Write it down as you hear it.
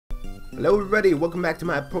Hello everybody, welcome back to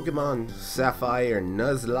my Pokemon Sapphire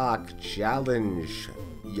Nuzlocke challenge,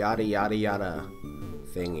 yada yada yada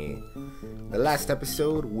thingy. The last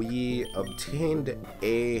episode we obtained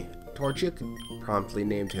a Torchic, promptly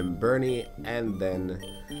named him Bernie, and then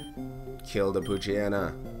killed a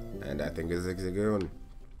Poochyena, and I think a Zigzagoon.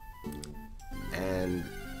 And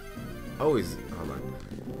hold on.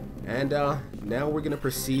 And now we're gonna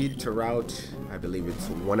proceed to route, I believe it's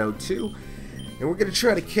 102. And we're gonna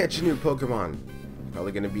try to catch a new Pokemon.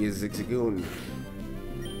 Probably gonna be a Zigzagoon.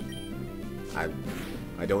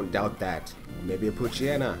 I don't doubt that. Maybe a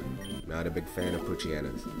Poochyena. Not a big fan of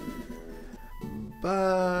Poochyenas.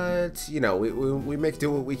 But you know, we make do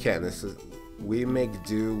what we can. We make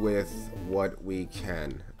do with what we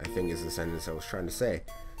can, I think is the sentence I was trying to say.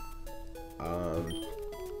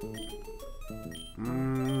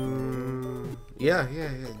 Yeah.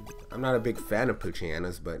 I'm not a big fan of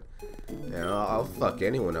Poochyenas, but you know, I'll fuck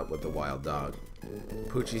anyone up with a wild dog.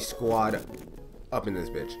 Poochie squad up in this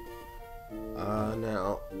bitch.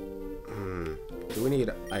 Now, do we need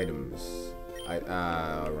items?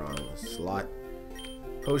 Wrong slot.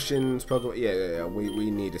 Potions, Pokemon. Yeah. We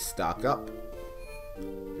need to stock up.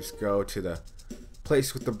 Just go to the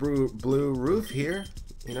place with the blue roof here.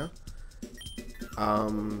 You know.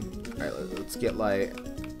 Alright, let's get like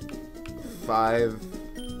 5.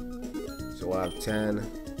 So we'll have 10.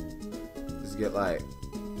 Let's get like.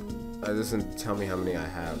 It doesn't tell me how many I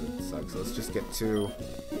have. It sucks. So let's just get 2.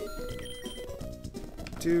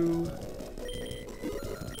 2.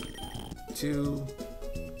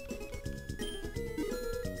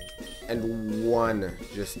 And 1.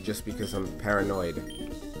 Just because I'm paranoid.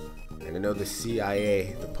 And I know the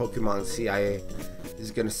CIA, the Pokemon CIA, is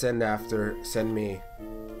gonna send me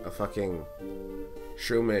a fucking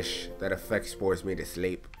shroomish that effects spores me to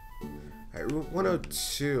sleep. Alright, Route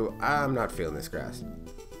 102. I'm not feeling this grass.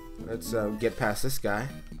 Let's get past this guy.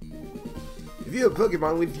 If you're a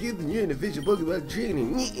Pokemon with you, then you're in official Pokemon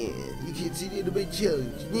training. Yeah, you can't see the end of my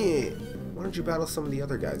challenge. Yeah. Why don't you battle some of the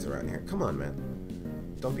other guys around here? Come on, man.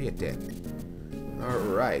 Don't be a dick.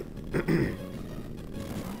 Alright.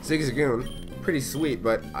 Zigzagoon, pretty sweet,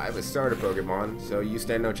 but I have a starter Pokemon, so you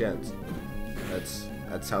stand no chance.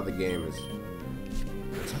 That's how the game is.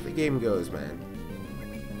 That's how the game goes, man.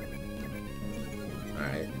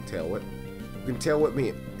 Alright, tail whip. You can tail whip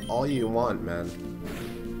me all you want, man.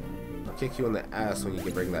 I'll kick you in the ass when you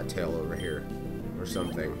can bring that tail over here, or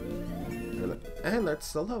something. And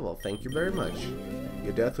that's the level. Thank you very much.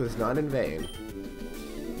 Your death was not in vain.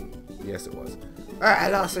 Yes, it was. Alright, I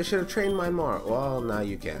lost. I should have trained mine more. Well, now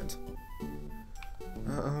you can't.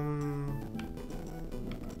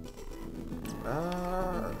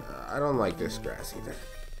 I don't like this grass either.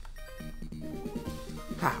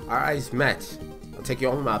 Ha! Our eyes met. I'll take you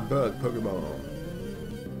on my bug Pokemon.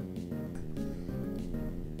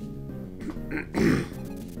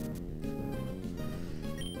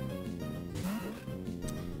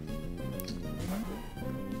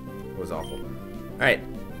 It was awful. Alright.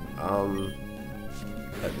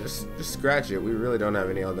 Just scratch it. We really don't have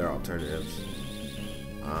any other alternatives.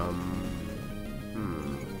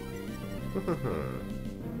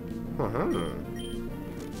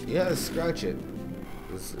 Yeah, scratch it.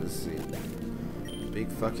 Let's see. Big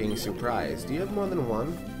fucking surprise. Do you have more than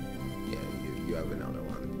one? Yeah, you have another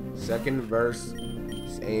one. Second verse,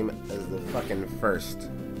 same as the fucking first.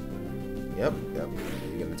 Yep.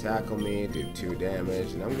 You're gonna tackle me, do 2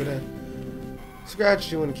 damage, and I'm gonna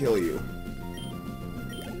scratch you and kill you.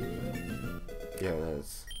 Yeah,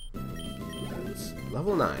 that's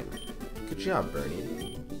level 9. Good job,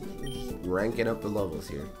 Bernie. Just ranking up the levels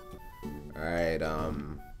here. Alright,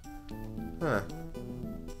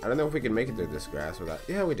 I don't know if we can make it through this grass without...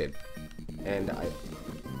 Yeah, we did. And I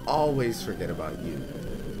always forget about you.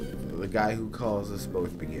 The guy who calls us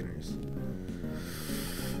both beginners.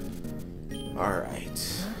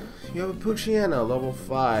 Alright. You have a Poochyena, level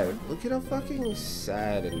 5. Look at how fucking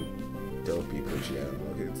sad and dopey Poochyena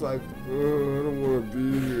look. It's like, I don't want to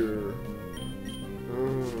be here.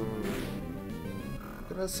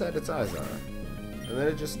 Look at how sad its eyes are. And then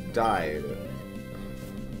it just died.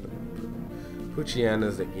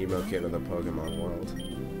 Poochyena's the emo kid of the Pokemon world.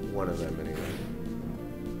 One of them, anyway.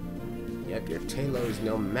 Yep, your Tailo is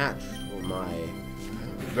no match for my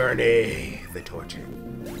Bernie the Torchic.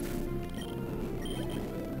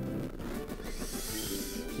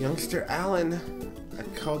 Youngster Alan, I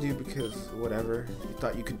called you because, whatever, you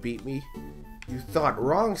thought you could beat me? You thought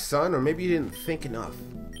wrong, son, or maybe you didn't think enough.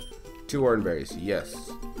 2 Oranberries,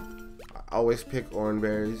 yes. I always pick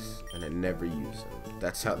Oranberries, and I never use them.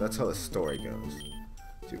 That's how the story goes.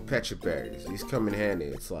 2 Pecha Berries, these come in handy.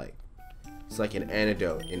 It's like It's like an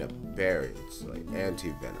antidote in a berry. It's like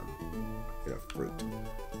anti-venom in a fruit.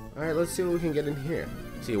 Alright, let's see what we can get in here.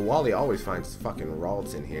 See, Wally always finds fucking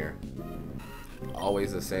Ralts in here.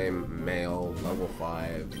 Always the same male, level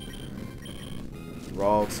 5.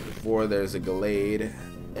 Ralts before there's a Gallade.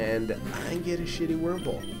 And I get a shitty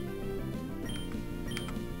Wurmple.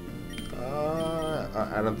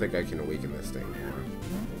 I don't think I can weaken this thing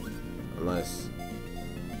more. Unless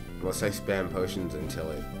I spam potions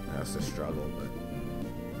until it has to struggle, but...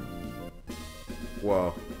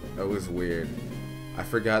 Whoa, that was weird. I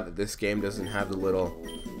forgot that this game doesn't have the little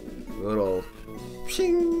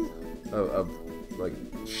ping of like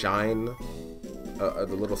shine,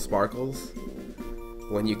 the little sparkles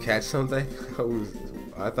when you catch something.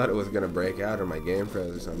 I thought it was gonna break out or my game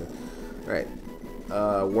froze or something. All right,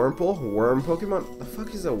 Wurmple, worm Pokemon. The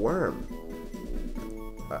fuck is a worm?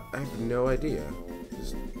 I have no idea.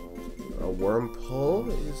 Just a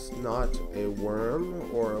Wurmple is not a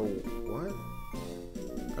worm or a what?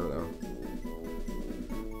 I don't know.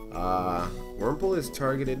 Wurmple is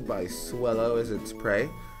targeted by Swellow as its prey.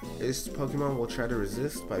 This Pokemon will try to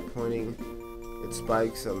resist by pointing its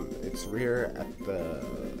spikes on its rear at the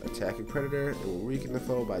attacking predator. It will weaken the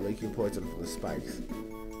foe by leaking poison from the spikes.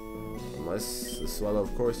 Unless the Swellow,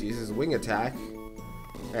 of course, uses Wing Attack.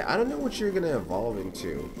 Hey, I don't know what you're gonna evolve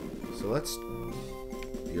into. So let's...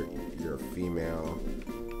 You're a female.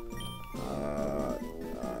 A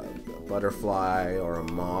butterfly or a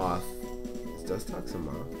moth. This does talk some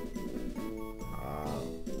moth.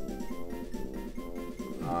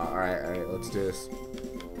 Alright, let's do this.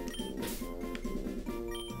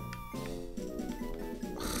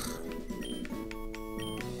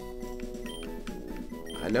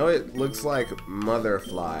 I know it looks like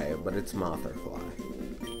Motherfly, but it's Motherfly.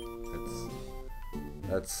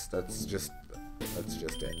 That's just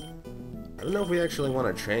it. I don't know if we actually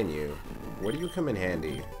want to train you. Where do you come in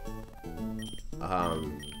handy? I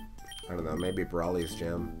don't know, maybe Brawly's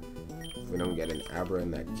Gem. If we don't get an Abra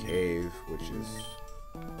in that cave, which is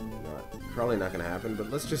probably not gonna happen, but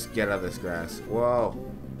let's just get out of this grass. Whoa.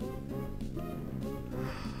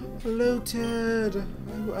 Lotad!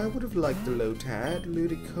 I would have liked the Lotad.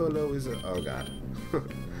 Ludicolo is a... Oh god.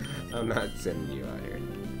 I'm not sending you out here.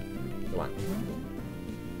 Come on.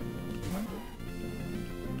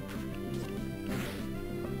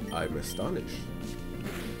 I'm astonished.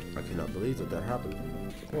 I cannot believe that happened.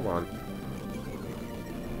 Come on.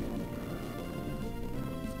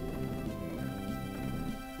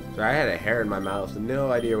 So I had a hair in my mouth,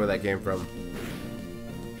 no idea where that came from.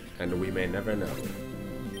 And we may never know.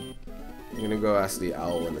 I'm gonna go ask the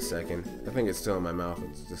owl in a second. I think it's still in my mouth.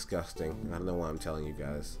 It's disgusting. I don't know why I'm telling you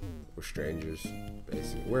guys. We're strangers,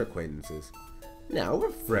 basically. We're acquaintances. No,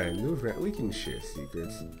 we're friends. We can share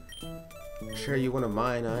secrets. Share you one of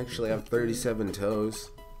mine. I actually have 37 toes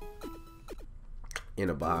in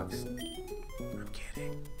a box. I'm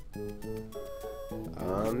kidding.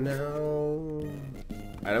 Oh no.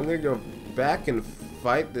 Alright, I'm gonna go back and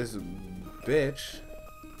fight this bitch.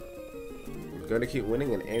 I'm gonna keep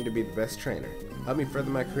winning and aim to be the best trainer. Help me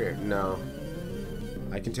further my career. No.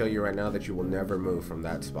 I can tell you right now that you will never move from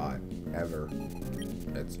that spot. Ever.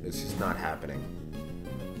 It's just not happening.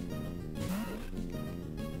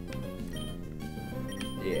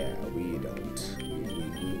 Yeah, we don't.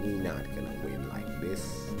 We not gonna win like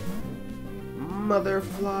this.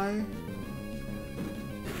 Motherfly.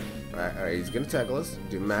 Alright, he's gonna tackle us,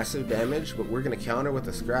 do massive damage, but we're gonna counter with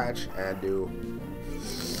a scratch and do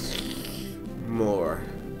more.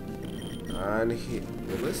 And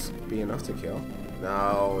will this be enough to kill?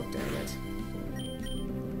 No, damn it.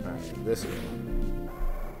 Alright, this one.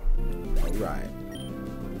 Alright.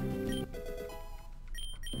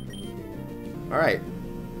 Alright.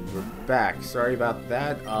 We're back. Sorry about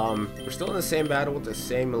that. We're still in the same battle with the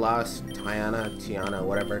same last Tiana,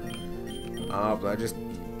 whatever. But I just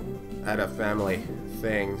had a family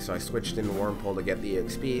thing, so I switched in Wurmple to get the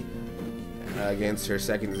XP against her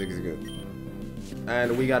second Zigzagoon.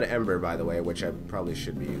 And we got an Ember, by the way, which I probably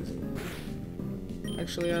should be using.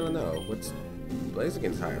 Actually, I don't know. What's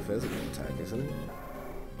Blaziken's higher physical attack, isn't it?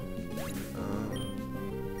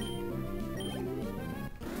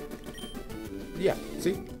 Yeah,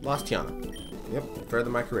 see? Lost Tiana. Yep, further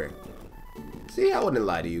my career. See, I wouldn't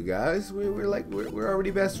lie to you guys. We're already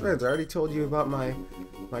best friends. I already told you about my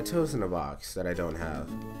toes in a box that I don't have.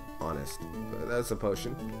 Honest. That's a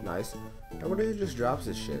potion. Nice. I wonder who just drops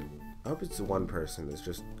this shit. I hope it's the one person that's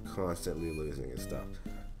just constantly losing his stuff.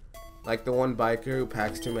 Like the one biker who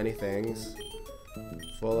packs too many things.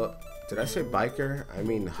 Full of... Did I say biker? I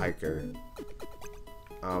mean hiker.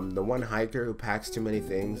 The one hiker who packs too many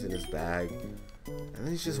things in his bag. And then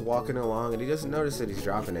he's just walking along and he doesn't notice that he's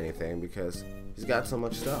dropping anything because he's got so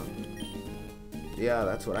much stuff. Yeah,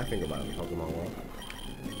 that's what I think about in Pokemon World.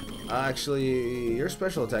 Actually, your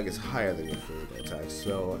special attack is higher than your food attack,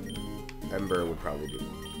 so Ember would probably do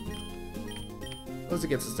more. Plus it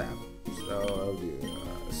gets a stab. So I'll do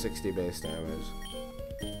 60 base damage.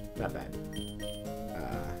 Not bad.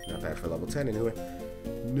 Not bad for level 10 anyway.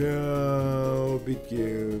 Now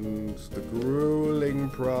begins the grueling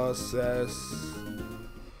process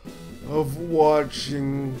of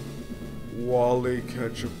watching Wally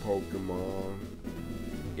catch a Pokemon.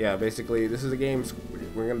 Yeah, basically, this is a game.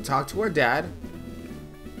 We're gonna talk to our dad.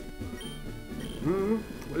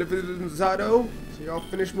 What if it isn't Zado? So y'all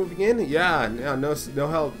finished moving in? Yeah, no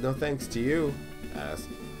help, no thanks to you. Ass.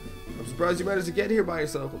 I'm surprised you managed to get here by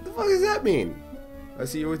yourself. What the fuck does that mean? I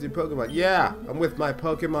see you're with your Pokemon. Yeah, I'm with my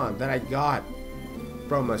Pokemon that I got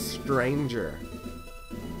from a stranger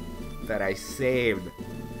that I saved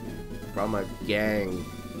from a gang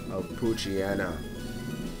of Poochyena.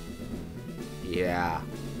 Yeah.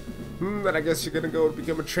 But I guess you're gonna go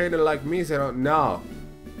become a trainer like me, so I don't know.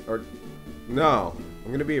 Or, no.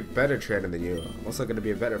 I'm gonna be a better trainer than you. I'm also gonna be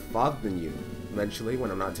a better father than you, eventually, when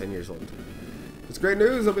I'm not 10 years old. It's great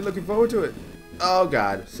news, I'll be looking forward to it. Oh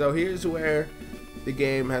god, so here's where the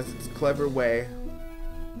game has its clever way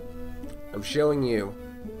of showing you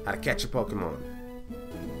how to catch a Pokemon.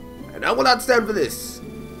 And I will not stand for this,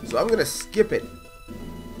 so I'm gonna skip it.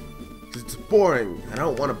 Because it's boring, I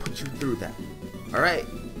don't want to put you through that. Alright?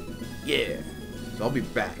 Yeah. So I'll be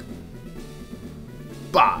back.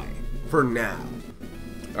 Bye. For now.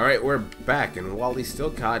 Alright, we're back, and Wally still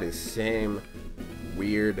caught his same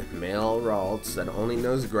weird male Ralts that only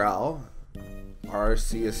knows Growl.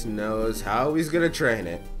 Arceus knows how he's gonna train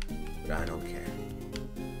it, but I don't care.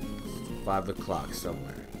 It's 5 o'clock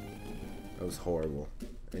somewhere. That was horrible.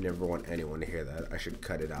 I never want anyone to hear that. I should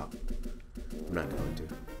cut it out. I'm not going to.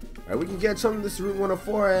 Alright, we can get some of this Route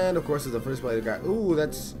 104, and of course, it's the first player guy. Ooh,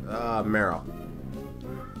 that's Meryl.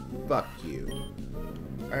 Fuck you.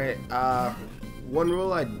 Alright, one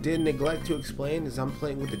rule I did neglect to explain is I'm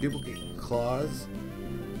playing with the duplicate claws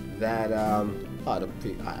that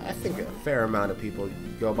I think a fair amount of people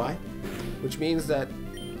go by, which means that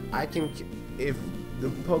I can, if the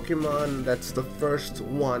Pokemon that's the first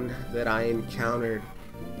one that I encountered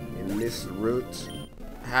in this route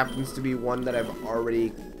happens to be one that I've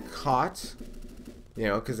already caught, you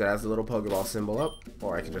know, because it has the little Pokeball symbol up,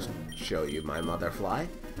 or I can just show you my Motherfly.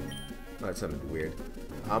 Oh, that sounded weird.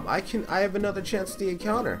 I have another chance to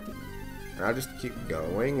encounter. And I'll just keep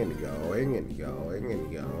going and going and going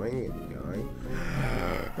and going and going.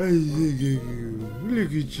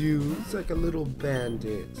 Look at you. It's like a little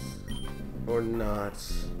bandit. Or not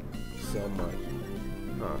so much.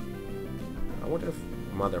 Huh. I wonder if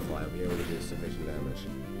Motherfly will be able to do sufficient damage.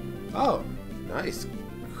 Oh, nice.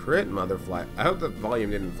 Crit Motherfly. I hope the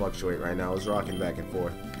volume didn't fluctuate right now. I was rocking back and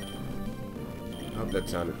forth. I hope that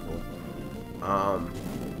sounded cool.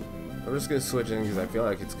 I'm just gonna switch in because I feel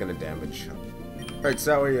like it's gonna damage. Alright,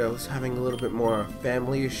 Souryo's having a little bit more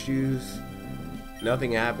family issues.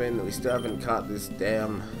 Nothing happened. We still haven't caught this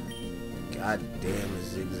damn goddamn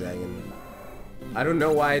zigzagging. I don't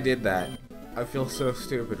know why I did that. I feel so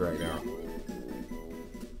stupid right now.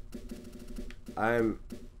 I'm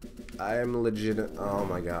legit. Oh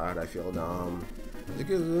my god, I feel dumb.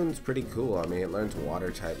 Zigzagoon's pretty cool. I mean, it learns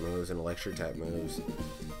water type moves and electric type moves.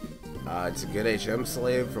 It's a good HM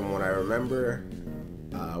slave from what I remember,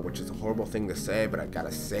 which is a horrible thing to say, but I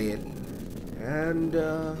gotta say it. And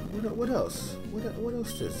what else? What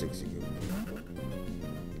else does Zigzagoon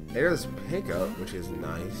do? It does Pickup, which is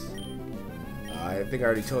nice. I think I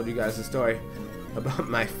already told you guys the story about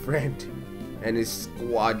my friend and his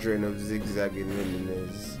squadron of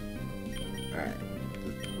Zigzagooners. Alright,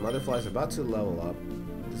 Motherfly's about to level up.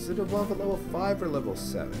 Does it evolve at level 5 or level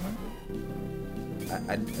 7?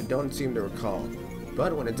 I don't seem to recall,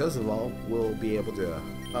 but when it does evolve, we'll be able to.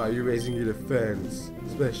 You're raising your defense,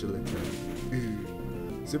 especially.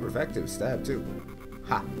 Super effective stab too.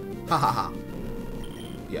 Ha ha ha ha.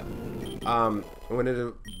 Yeah. When it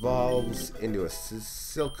evolves into a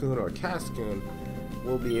Silcoon or a Cascoon,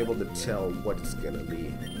 we'll be able to tell what it's gonna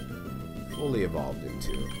be fully evolved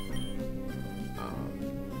into.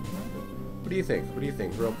 What do you think? What do you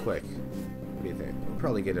think? Real quick. What do you think? We'll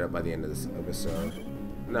probably get it up by the end of this episode.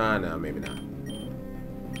 No, maybe not.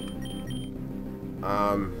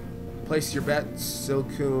 Place your bets,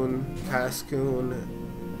 Silcoon, Cascoon,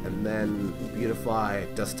 and then Beautifly,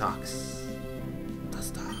 Dustox.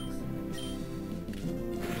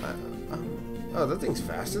 Oh, that thing's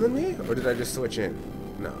faster than me? Or did I just switch in?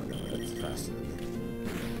 No, that's faster than me.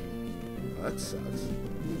 That sucks.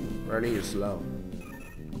 Bernie, you're slow.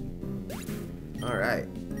 Alright.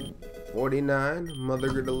 49.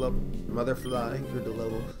 Mother fly. Good to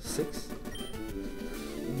level 6.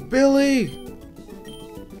 Billy!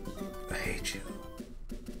 I hate you.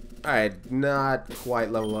 Alright, not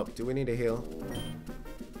quite level up. Do we need a heal?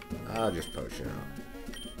 I'll just potion out.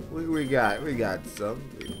 We got some.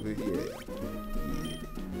 Yeah.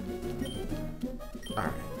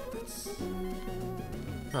 Alright.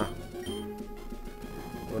 Huh.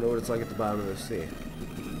 Wonder what it's like at the bottom of the sea.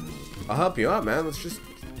 I'll help you out, man. Let's just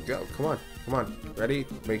go. Come on. Come on. Ready?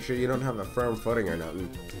 Make sure you don't have a firm footing or nothing.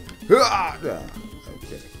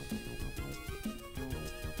 Okay.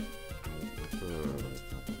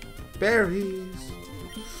 Berries.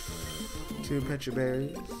 2 pecha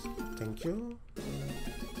berries. Thank you.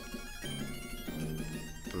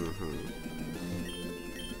 Mm-hmm.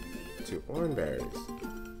 2 orange berries.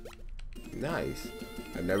 Nice.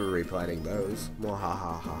 I'm never replanting those.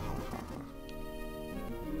 Mwahahahaha.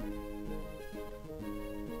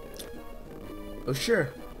 Oh sure,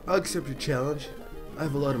 I'll accept your challenge. I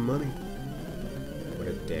have a lot of money. What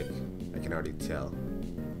a dick. I can already tell.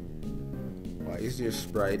 Why is your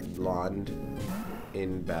sprite blonde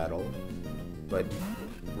in battle, but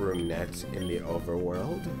brunette in the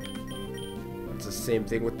overworld? It's the same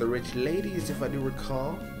thing with the rich ladies, if I do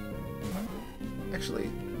recall. Actually,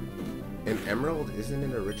 in Emerald, isn't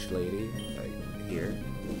it a rich lady like here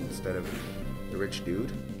instead of the rich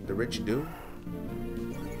dude? The rich dude?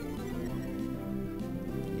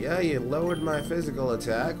 Yeah, you lowered my physical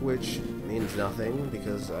attack, which means nothing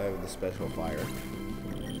because I have the special fire.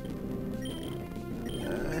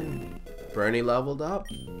 And Bernie leveled up.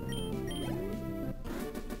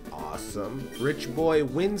 Awesome. Rich boy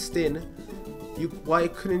Winston. Why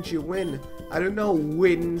couldn't you win? I don't know,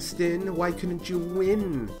 Winston. Why couldn't you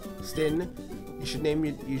win, Stin?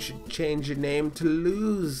 You should change your name to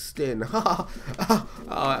Lose-Stin.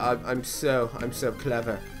 I'm so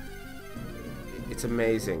clever. It's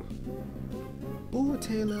amazing. Ooh,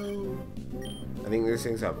 Talo. I think this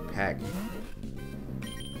thing's a pack.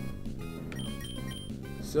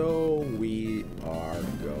 So we are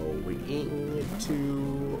going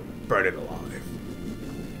to burn it alive.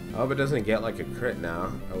 I hope it doesn't get like a crit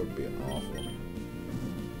now. That would be awful.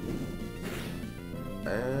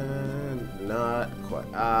 And not quite.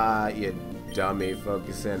 Ah, you dummy.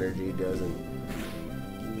 Focus energy doesn't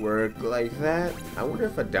work like that. I wonder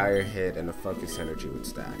if a dire hit and a focus energy would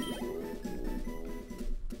stack.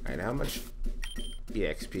 Alright, how much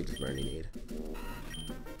EXP does Bernie need?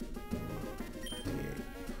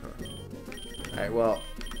 Alright, well,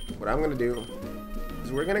 what I'm gonna do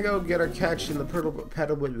is we're gonna go get our catch in the We're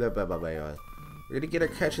gonna get our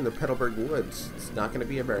catch in the Petalburg Woods. It's not gonna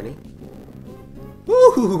be a Bernie.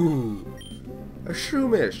 Woohoo! A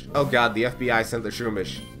Shroomish! Oh god, the FBI sent the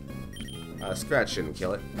Shroomish. Scratch shouldn't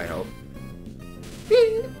kill it, I hope.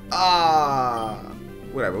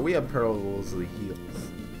 Whatever, we have Pearls the heals.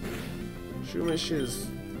 Shroomish is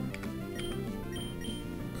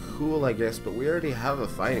cool, I guess, but we already have a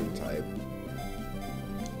fighting type.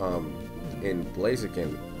 In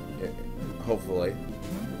Blaziken, hopefully.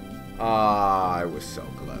 I was so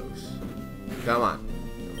close. Come on.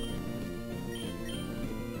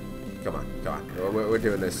 Come on, come on. We're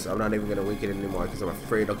doing this. I'm not even going to weaken it anymore because I'm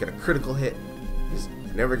afraid I'll get a critical hit.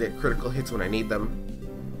 I never get critical hits when I need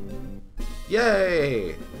them.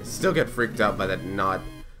 Yay! I still get freaked out by that not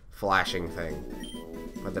flashing thing.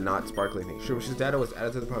 By the not sparkling thing. Shroomish data was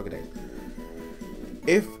added to the Pokédex.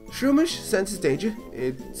 If Shroomish senses danger,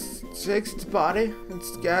 it shakes its body and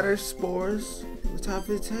scatters spores on the top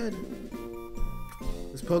of its head.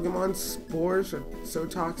 This Pokemon's spores are so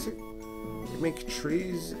toxic, they make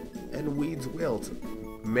trees and weeds wilt.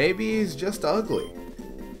 Maybe he's just ugly.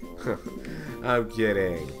 I'm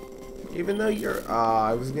kidding. Even though you're,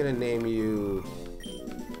 I was gonna name you,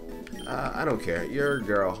 I don't care, you're a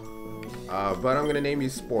girl. But I'm gonna name you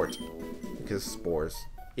Sport, because spores,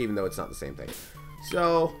 even though it's not the same thing.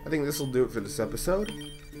 So, I think this will do it for this episode.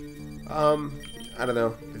 I don't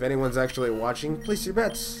know, if anyone's actually watching, place your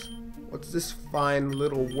bets. What's this fine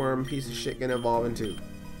little worm piece of shit gonna evolve into?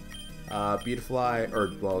 Beautifly,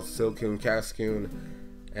 or, well, Silcoon, Cascoon,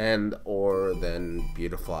 and, or then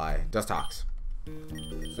Beautifly, Dustox.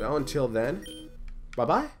 So, until then,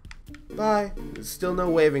 bye-bye. Bye. There's still no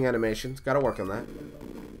waving animations. Gotta work on that.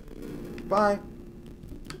 Bye.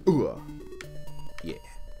 Ooh.